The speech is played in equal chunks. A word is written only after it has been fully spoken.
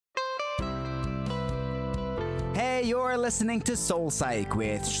Hey, you're listening to Soul Psych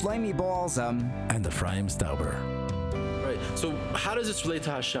with Shlomi Balsam and Efraim Stauber. Right. So how does this relate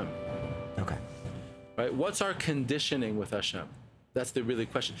to Hashem? Okay. Right. What's our conditioning with Hashem? That's the really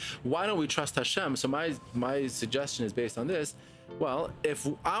question. Why don't we trust Hashem? So my suggestion is based on this. Well, if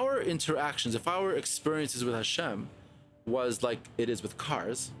our interactions, if our experiences with Hashem was like it is with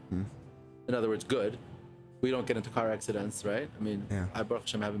cars, in other words, good, we don't get into car accidents, right? I mean, I, Baruch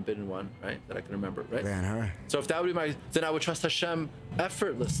Hashem, haven't been in one, right? That I can remember, right? So if that would be then I would trust Hashem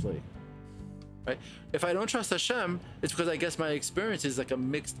effortlessly, right? If I don't trust Hashem, it's because I guess my experience is like a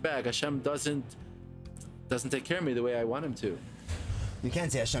mixed bag. Hashem doesn't take care of me the way I want him to. You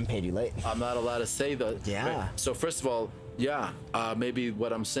can't say Hashem paid you late. I'm not allowed to say that. Yeah. Right? So first of all, maybe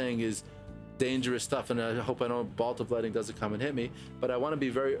what I'm saying is dangerous stuff, and I hope bolt of lightning doesn't come and hit me, but I want to be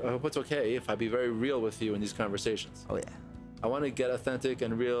I hope it's okay if I be very real with you in these conversations. Oh yeah. I want to get authentic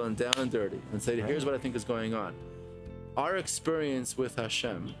and real and down and dirty and say, here's what I think is going on. Our experience with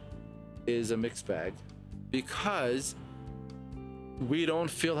Hashem is a mixed bag because we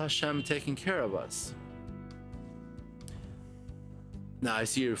don't feel Hashem taking care of us. Now I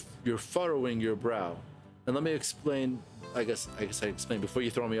see you're furrowing your brow, and let me explain. I guess I explain before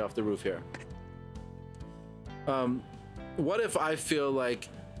you throw me off the roof here. What if I feel like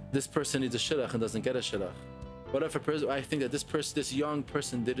this person needs a shidduch and doesn't get a shidduch? What if I think that this young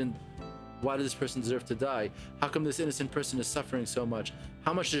person why does this person deserve to die? How come this innocent person is suffering so much?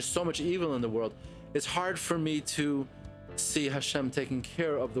 There's so much evil in the world. It's hard for me to see Hashem taking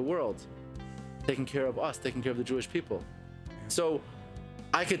care of the world, taking care of us, taking care of the Jewish people. So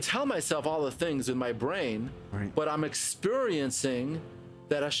I could tell myself all the things in my brain, but I'm experiencing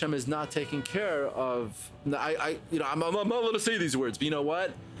that Hashem is not taking care of. I'm not allowed to say these words, but you know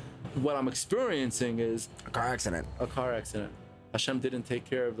what? What I'm experiencing is a car accident. Hashem didn't take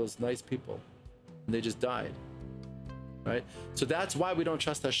care of those nice people, and they just died. Right? So that's why we don't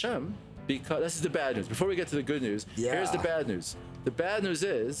trust Hashem, because this is the bad news. Before we get to the good news, here's the bad news. The bad news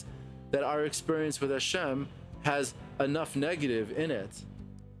is that our experience with Hashem has enough negative in it.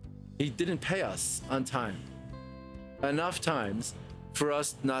 He didn't pay us on time enough times for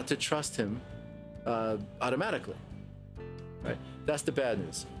us not to trust him automatically. Right? That's the bad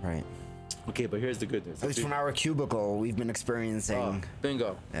news. Right. Okay, but here's the good news. At least from our cubicle, we've been experiencing.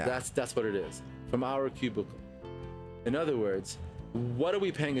 Bingo. Yeah. That's what it is. From our cubicle. In other words, what are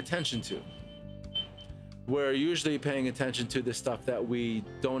we paying attention to? We're usually paying attention to the stuff that we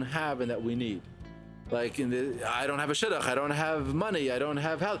don't have and that we need. Like I don't have a shidduch, I don't have money, I don't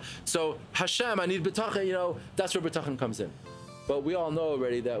have health. So Hashem, I need bitachon, that's where bitachon comes in. But we all know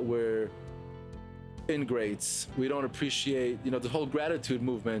already that we're ingrates. We don't appreciate, the whole gratitude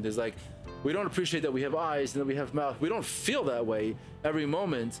movement is like, we don't appreciate that we have eyes and that we have mouth. We don't feel that way every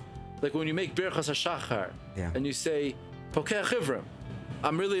moment. Like when you make birchas hashachar and you say, Pokeach Efraim,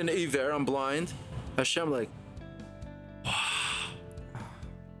 I'm really an Iver, I'm blind. Hashem like,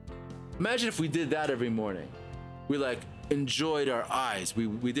 imagine if we did that every morning. We enjoyed our eyes.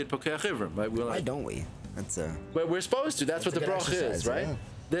 We did Pokeach Efraim, right? Why don't we? But we're supposed to. That's what the bracha is, right?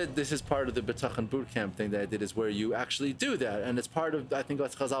 Yeah. This is part of the Bitachon boot camp thing that I did, is where you actually do that, and it's part of, I think,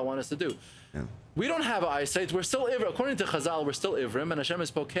 what Chazal want us to do. Yeah. We don't have eyesight. We're still Ivrim. According to Chazal, we're still Ivrim, and Hashem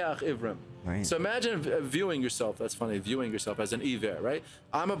is Pokeach Ivrim. Right. So imagine viewing yourself. That's funny. Viewing yourself as an Iver, right?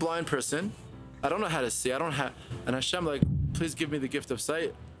 I'm a blind person. I don't know how to see. And Hashem please give me the gift of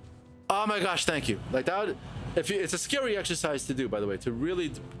sight. Oh my gosh, thank you. That. It's a scary exercise to do, by the way, to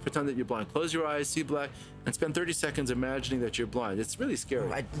really pretend that you're blind. Close your eyes, see black, and spend 30 seconds imagining that you're blind. It's really scary.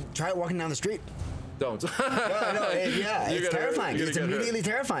 Try walking down the street. Don't. It's terrifying. It's immediately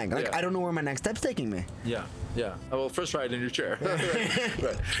terrifying. I don't know where my next step's taking me. Yeah. Well, first try it in your chair.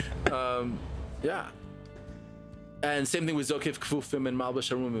 Right. Yeah. And same thing with Zokif Kfufim and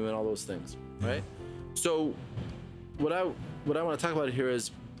Malbash Harumim and all those things, right? So what I want to talk about here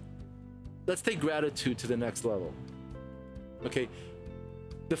is, let's take gratitude to the next level. Okay,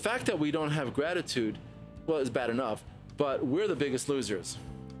 the fact that we don't have gratitude, is bad enough, but we're the biggest losers.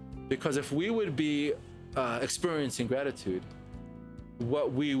 Because if we would be experiencing gratitude,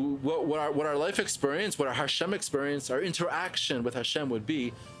 what our life experience, what our Hashem experience, our interaction with Hashem would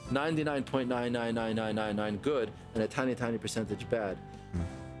be 99.999999 good and a tiny percentage bad.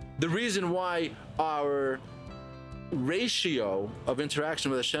 The reason why our ratio of interaction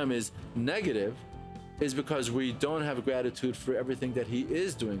with Hashem is negative is because we don't have gratitude for everything that He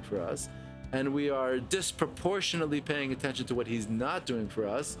is doing for us, and we are disproportionately paying attention to what He's not doing for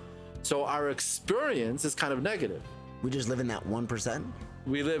us. So our experience is kind of negative. We just live in that 1%.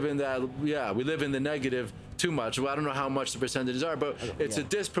 We live in that, we live in the negative too much. Well, I don't know how much the percentages are, but it's a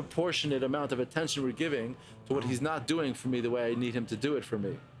disproportionate amount of attention we're giving to what he's not doing for me the way I need him to do it for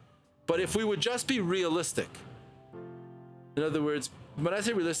me. But if we would just be realistic, in other words, when I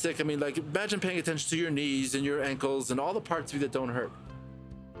say realistic, I mean like imagine paying attention to your knees and your ankles and all the parts of you that don't hurt.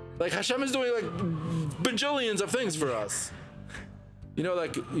 Like Hashem is doing like bajillions of things for us.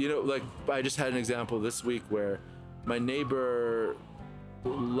 Like I just had an example this week where my neighbor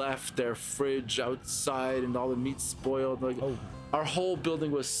left their fridge outside and all the meat spoiled. Like our whole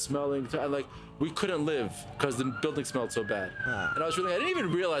building was smelling. Like we couldn't live because the building smelled so bad. And I didn't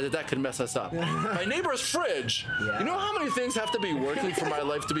even realize that could mess us up. My neighbor's fridge. Yeah. You know how many things have to be working for my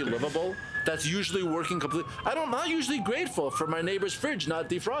life to be livable? That's usually working completely. I'm not usually grateful for my neighbor's fridge not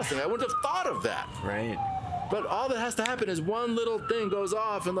defrosting. I wouldn't have thought of that. Right. But all that has to happen is one little thing goes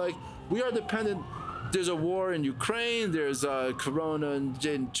off, and like we are dependent. There's a war in Ukraine. There's Corona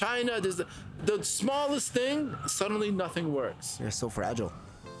in China. There's the smallest thing. Suddenly, nothing works. They're so fragile.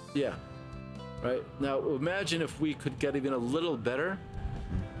 Yeah. Right. Now, imagine if we could get even a little better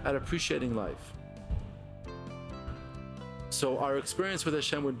at appreciating life. So our experience with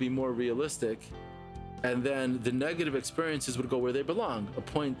Hashem would be more realistic, and then the negative experiences would go where they belong, a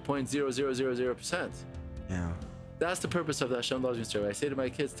 0.0000%. Yeah. That's the purpose of the Hashem loves me story. I say to my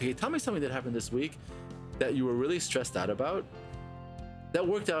kids, hey, tell me something that happened this week that you were really stressed out about that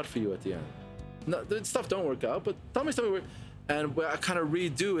worked out for you at the end. No, the stuff don't work out, but tell me something. And I kind of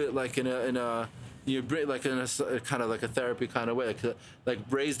redo it like in a kind of like a therapy kind of way, like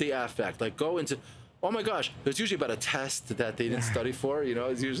raise the affect, like go into. Oh my gosh, it's usually about a test that they didn't study for,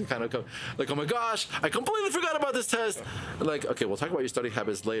 It's usually kind of like, oh my gosh, I completely forgot about this test. Like, okay, we'll talk about your study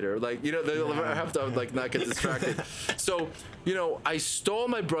habits later. Like, they'll have to like not get distracted. So, I stole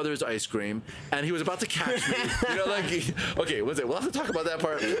my brother's ice cream and he was about to catch me. Okay, we'll have to talk about that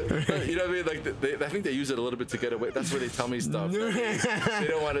part. You know what I mean? Like, I think they use it a little bit to get away. That's where they tell me stuff. They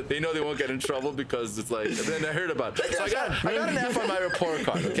don't want it. They know they won't get in trouble because it's like, and then I heard about it. So I got an F on my report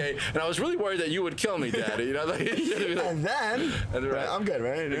card, okay? And I was really worried that you would kill me, Daddy. And then I'm good,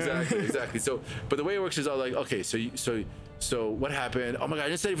 right? Exactly. So, but the way it works is all like, okay, so what happened? Oh my God, I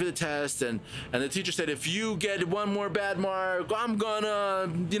didn't study for the test, and the teacher said if you get one more bad mark, I'm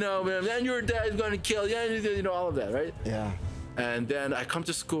gonna, and your dad's gonna kill you, all of that, right? Yeah. And then I come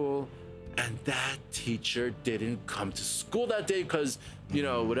to school, and that teacher didn't come to school that day because,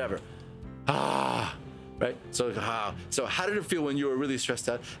 whatever. Right? So how did it feel when you were really stressed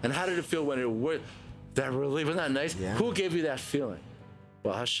out? And how did it feel when it worked? That really, wasn't that nice? Yeah. Who gave you that feeling?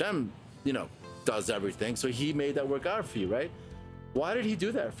 Well, Hashem, does everything. So he made that work out for you, right? Why did he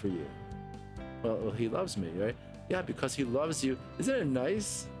do that for you? Well, he loves me, right? Yeah, because he loves you. Isn't it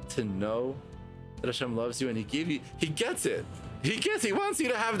nice to know that Hashem loves you and he gets it. He wants you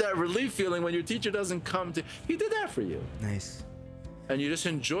to have that relief feeling when your teacher doesn't come to, he did that for you. Nice. And you just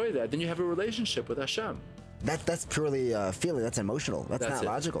enjoy that. Then you have a relationship with Hashem. That's purely feeling. That's emotional. That's not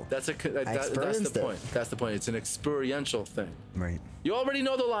logical. That's the point. That's the point. It's an experiential thing. Right. You already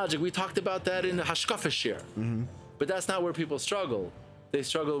know the logic. We talked about that in Hashkafa Shir. Mm-hmm. But that's not where people struggle. They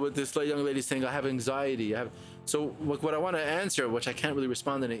struggle with this young lady saying, I have anxiety. So what I want to answer, which I can't really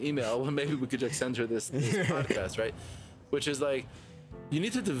respond in an email, well, maybe we could just send her this podcast, right? Which is like, you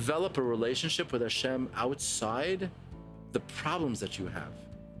need to develop a relationship with Hashem outside the problems that you have.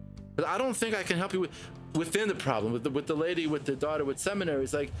 But I don't think I can help you within the problem, with the lady, with the daughter, with seminary.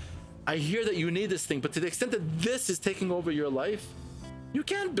 It's like, I hear that you need this thing, but to the extent that this is taking over your life, you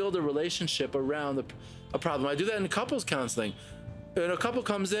can't build a relationship around a problem. I do that in couples counseling. And a couple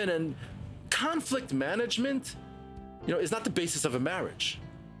comes in and conflict management, is not the basis of a marriage.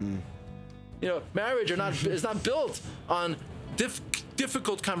 Marriage is not built on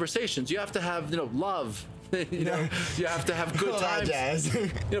difficult conversations. You have to have, love. You have to have good times.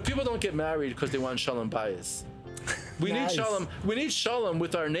 People don't get married because they want shalom bayis. We need shalom. We need shalom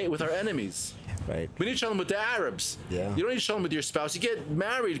with our enemies. Right. We need shalom with the Arabs. Yeah. You don't need shalom with your spouse. You get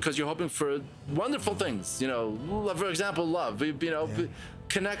married because you're hoping for wonderful things. For example, love.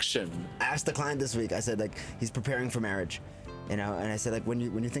 Connection. I asked the client this week. I said, like, he's preparing for marriage, and I said, like, when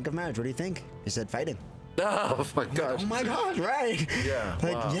you think of marriage, what do you think? He said, fighting. Oh my gosh. Oh my God, right. Yeah.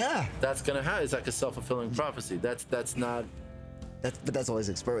 Like, wow. yeah. That's gonna happen. It's like a self-fulfilling prophecy. That's not. But that's always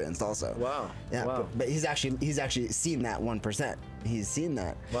experienced also. Wow. Yeah. Wow. But he's actually seen that 1%. He's seen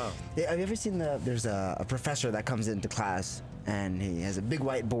that. Wow. Yeah, have you ever seen there's a professor that comes into class and he has a big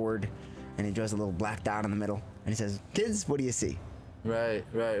white board and he draws a little black dot in the middle and he says, "Kids, what do you see?" Right.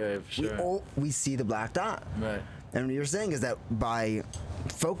 For sure. We see the black dot. Right. And what you're saying is that by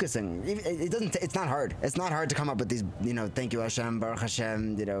focusing, it's not hard. It's not hard to come up with these, thank you Hashem, Baruch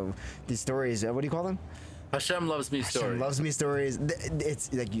Hashem, these stories. What do you call them? Hashem loves me story. Hashem loves me stories.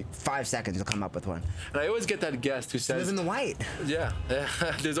 It's like 5 seconds you'll come up with one. And I always get that guest who says, Live in the white. yeah.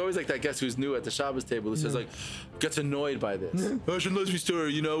 There's always like that guest who's new at the Shabbos table who says like, gets annoyed by this. Hashem loves me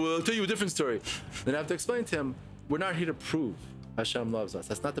story, you know, well, I'll tell you a different story. Then I have to explain to him, we're not here to prove Hashem loves us.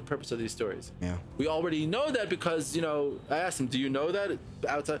 That's not the purpose of these stories. Yeah. We already know that because, you know, I asked him, do you know that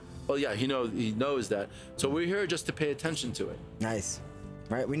outside? Well, yeah, he knows that. So we're here just to pay attention to it. Nice.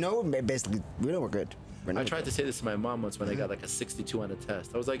 Right? We know, basically, we know we're good. I tried to say this to my mom once when I got like a 62 on a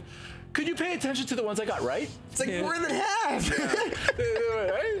test. I was like, could you pay attention to the ones I got right? It's like more than half. Right?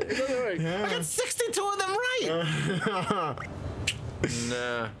 It doesn't work. Yeah. I got 62 of them right.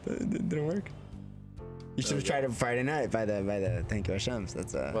 Nah. It didn't work. You should have tried it Friday night by the Thank You Hashem's.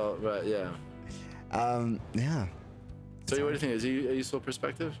 That's Well, right, yeah. Yeah. So what do you think? Is he a useful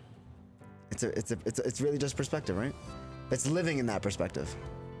perspective? It's really just perspective, right? It's living in that perspective.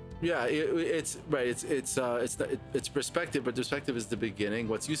 Yeah, it's right. It's perspective, but perspective is the beginning.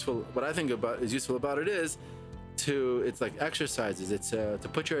 What's useful, what I think is useful about it is it's like exercises. It's to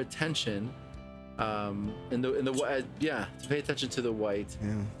put your attention to pay attention to the white,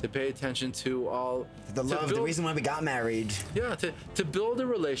 to pay attention to all the love, the reason why we got married. Yeah, to build a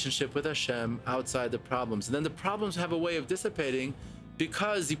relationship with Hashem outside the problems, and then the problems have a way of dissipating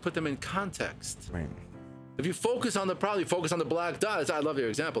because you put them in context. Right. If you focus on the problem, you focus on the black dot. I love your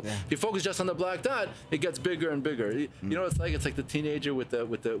example. Yeah. If you focus just on the black dot, it gets bigger and bigger. You know what it's like? It's like the teenager with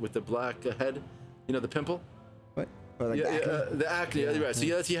the black head. You know the pimple. What? Or like the acne. Yeah. Right. So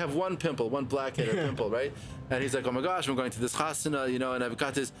you have one pimple, one blackhead pimple, right? And he's like, oh my gosh, I'm going to this chasana, you know, and I've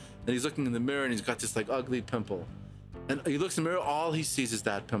got this. And he's looking in the mirror and he's got this like ugly pimple. And he looks in the mirror, all he sees is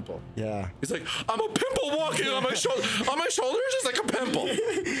that pimple. Yeah. He's like, I'm a pimple walking on my shoulder. On my shoulders is like a pimple.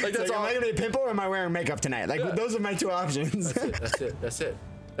 Like that's all. Am I gonna be a pimple or am I wearing makeup tonight? Like those are my two options. That's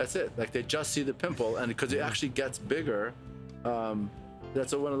it. Like they just see the pimple, and because it actually gets bigger,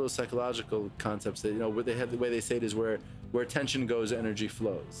 that's one of those psychological concepts that, you know, where they have the way they say it is where attention goes, energy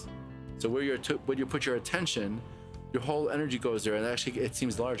flows. So when you put your attention, your whole energy goes there, and actually it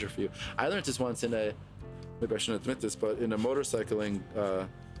seems larger for you. I learned this once maybe I shouldn't admit this, but in a motorcycling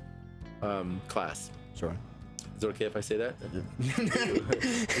class. Sure. Is it okay if I say that?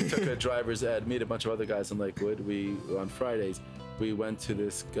 We took a driver's ed, me and a bunch of other guys in Lakewood. On Fridays, we went to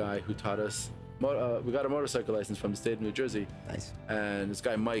this guy who taught us, we got a motorcycle license from the state of New Jersey. Nice. And this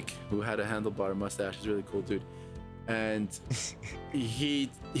guy, Mike, who had a handlebar mustache, he's a really cool dude. And he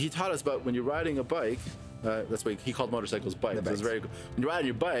taught us about when you're riding a bike, that's what he called motorcycles bikes. It was very cool. When you're riding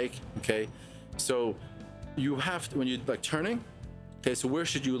your bike, okay, so you have to, when you're like turning, okay, so where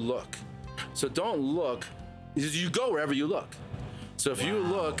should you look? So don't look, you go wherever you look. So if you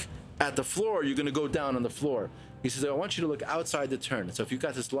look at the floor, you're gonna go down on the floor. He says, I want you to look outside the turn. So if you've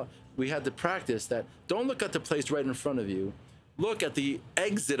got this, we had to practice that. Don't look at the place right in front of you. Look at the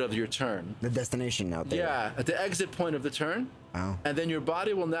exit of your turn. The destination out there. Yeah, at the exit point of the turn. Wow. And then your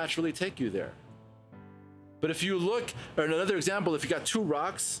body will naturally take you there. But if you look, or another example, if you got two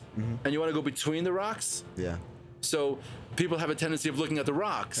rocks and you want to go between the rocks, so people have a tendency of looking at the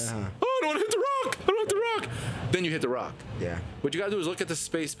rocks. Oh, I don't want to hit the rock. I don't hit the rock. Then you hit the rock. Yeah. What you got to do is look at the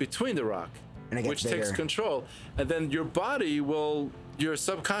space between the rock, which takes control, and then your body your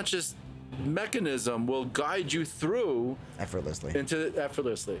subconscious mechanism will guide you through effortlessly.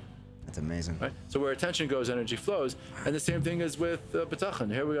 That's amazing. Right? So where attention goes, energy flows. And the same thing is with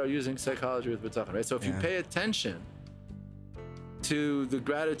Bitachon. Here we are using psychology with Bitachon, right? So if you pay attention to the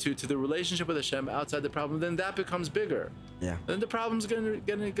gratitude, to the relationship with Hashem outside the problem, then that becomes bigger. Yeah. Then the problem's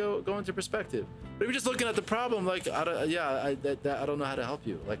gonna go into perspective. But if you're just looking at the problem, like, I don't know how to help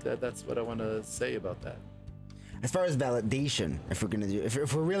you. Like that's what I want to say about that. As far as validation, if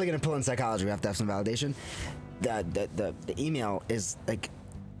we're really gonna pull in psychology, we have to have some validation. The email is like,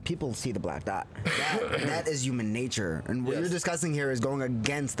 people see the black dot. That is human nature, and what you're discussing here is going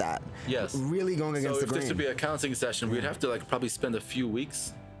against that. Yes, really going against the grain. So if this would be a counseling session, we'd have to like probably spend a few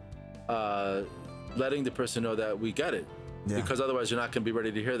weeks letting the person know that we get it, because otherwise you're not going to be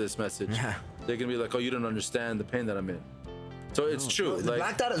ready to hear this message. Yeah. They're going to be like, oh, you don't understand the pain that I'm in. So it's true. The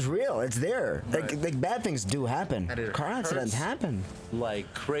black dot is real. It's there. Right. Like bad things do happen. Car accidents happen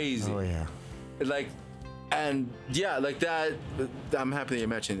like crazy. Oh yeah. And like that, I'm happy that you're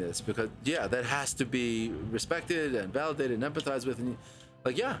mentioning this, because that has to be respected and validated and empathized with, and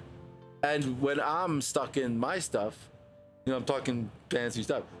and when I'm stuck in my stuff, you know, I'm talking fancy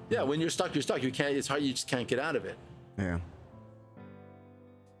stuff. Yeah, when you're stuck, you're stuck. You can't. It's hard. You just can't get out of it. Yeah.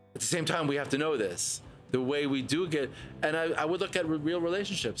 At the same time, we have to know this. The way we do get, and I would look at real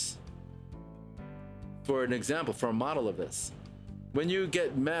relationships for an example, for a model of this. When you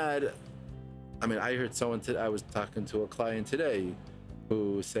get mad I mean, I heard someone I was talking to a client today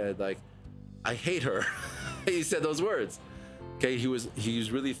who said, like, I hate her. He said those words. Okay, he was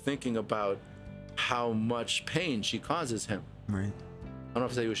really thinking about how much pain she causes him. Right. I don't know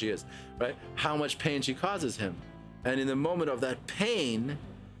if to say who she is, right? How much pain she causes him. And in the moment of that pain,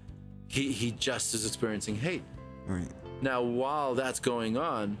 he just is experiencing hate. Right. Now, while that's going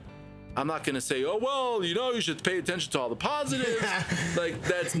on, I'm not going to say, oh, well, you should pay attention to all the positives. Like,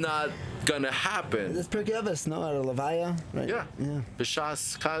 that's not going to happen. That's Pirkei Avos, no? Out of Levaya, right? Yeah. Yeah.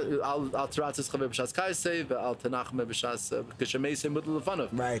 B'shas al tiratzis chaveh b'shas kaisei ve'al tenachme b'shas k'shemeisei mudl lefanov.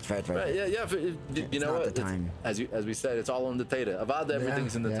 Right. Right, yeah. You know not what? the time. As we said, it's all in the Torah. Avada,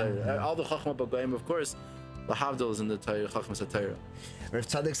 everything's in the Torah. Yeah. All the chachma b'goyim, of course, the havdil is in the Torah. Chachmas Torah. Rav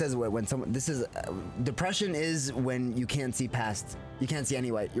Tzaddik says when someone, this is, depression is when you can't see past, you can't see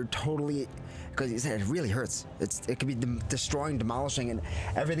any light. You're totally, because he said it really hurts. It could be destroying, demolishing, and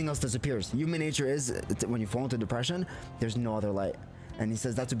everything else disappears. Human nature is, when you fall into depression, there's no other light. And he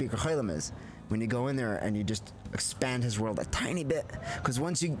says that's what Bikur Chaylim is. When you go in there and you just expand his world a tiny bit. Because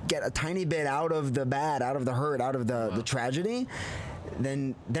once you get a tiny bit out of the bad, out of the hurt, out of the tragedy,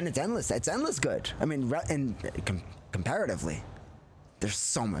 then it's endless. It's endless good. I mean, comparatively. There's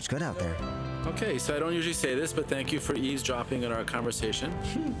so much good out there. Okay, so I don't usually say this, but thank you for eavesdropping on our conversation.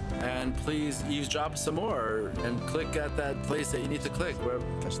 And please eavesdrop some more and click at that place that you need to click. Where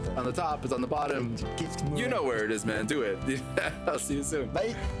on the top, it's on the bottom. You know where it is, man. Do it. I'll see you soon.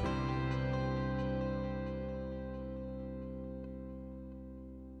 Bye.